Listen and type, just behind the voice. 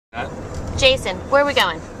Jason, where are we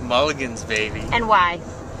going? Mulligans, baby. And why?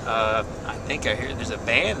 I think I hear there's a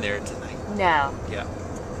band there tonight. No. Yeah.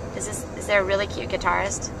 Is there a really cute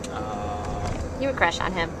guitarist? You would crush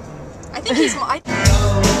on him. I think he's The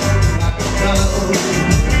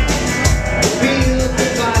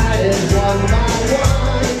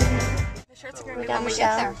shirts are gonna be when we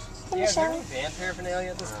get there. Yeah, is there any band paraphernalia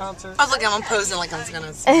at this concert? Oh, look, I'm posing like I'm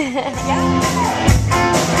gonna.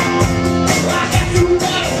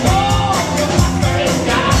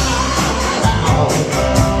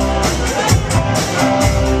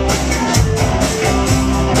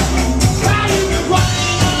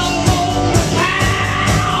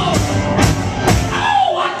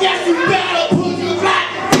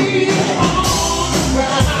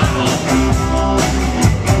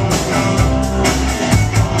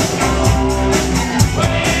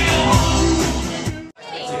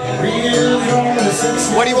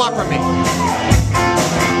 What do you want from me?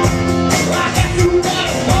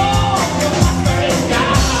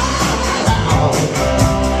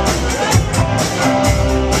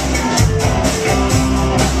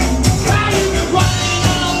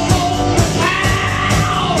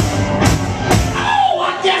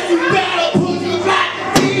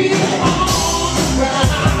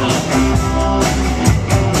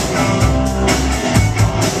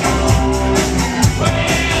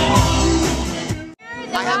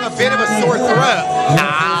 I have a bit of a sore throat.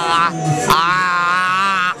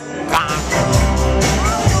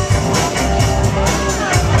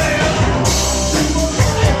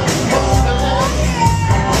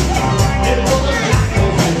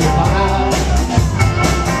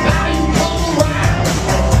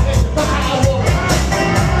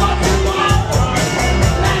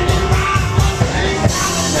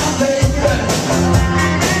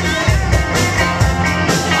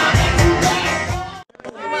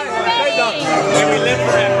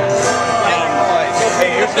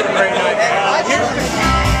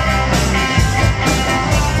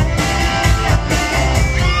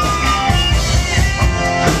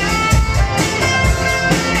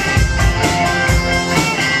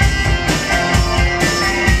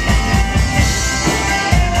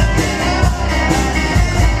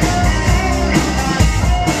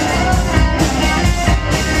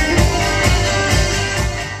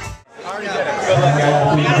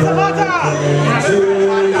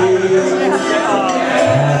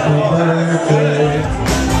 Happy birthday.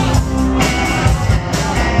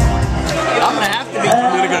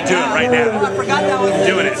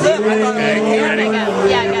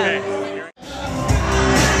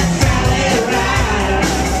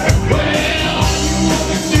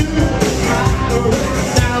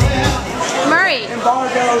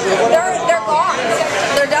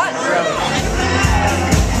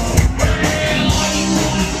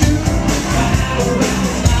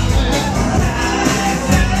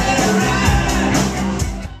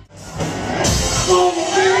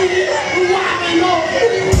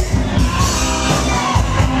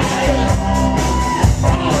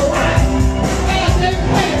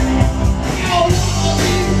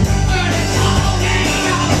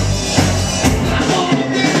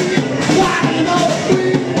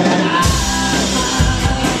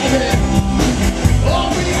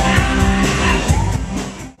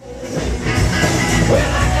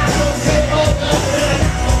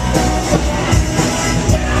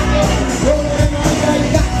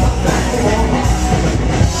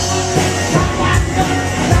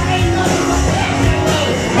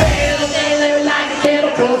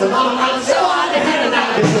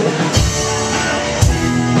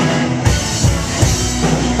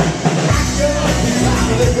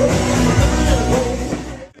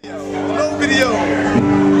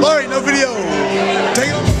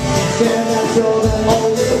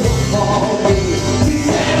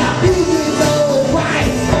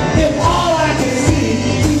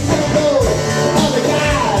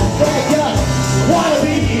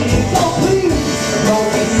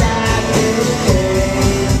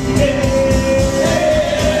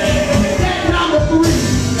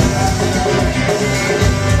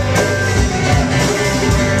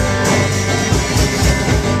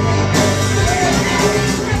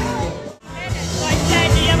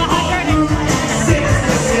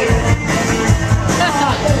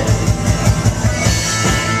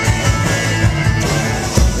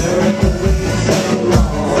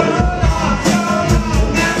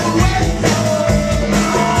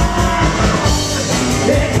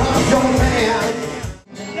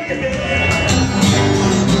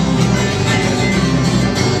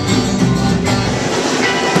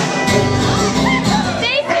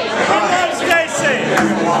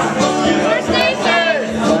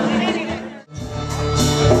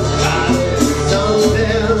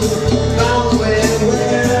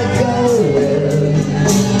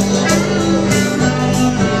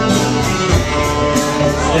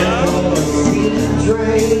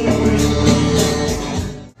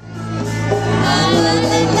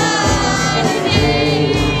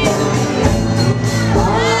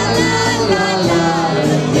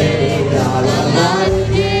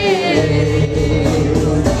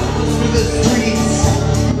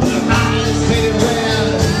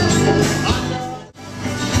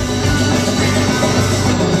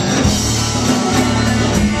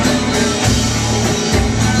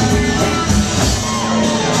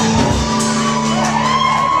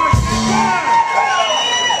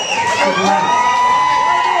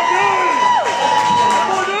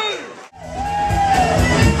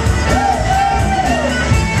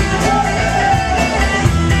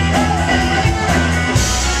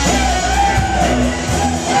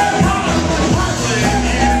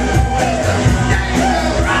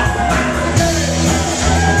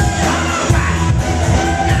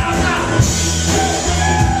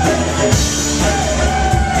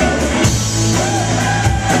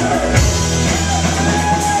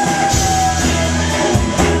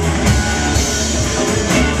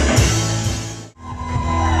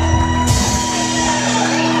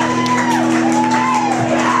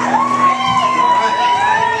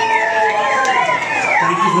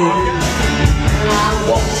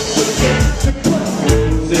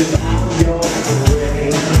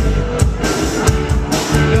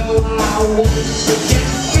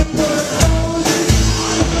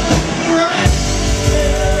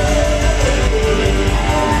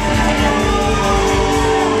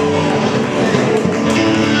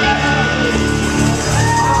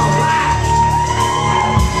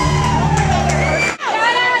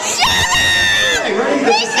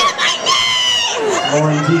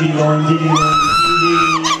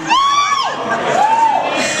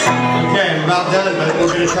 about done, but we're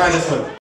going to try this one.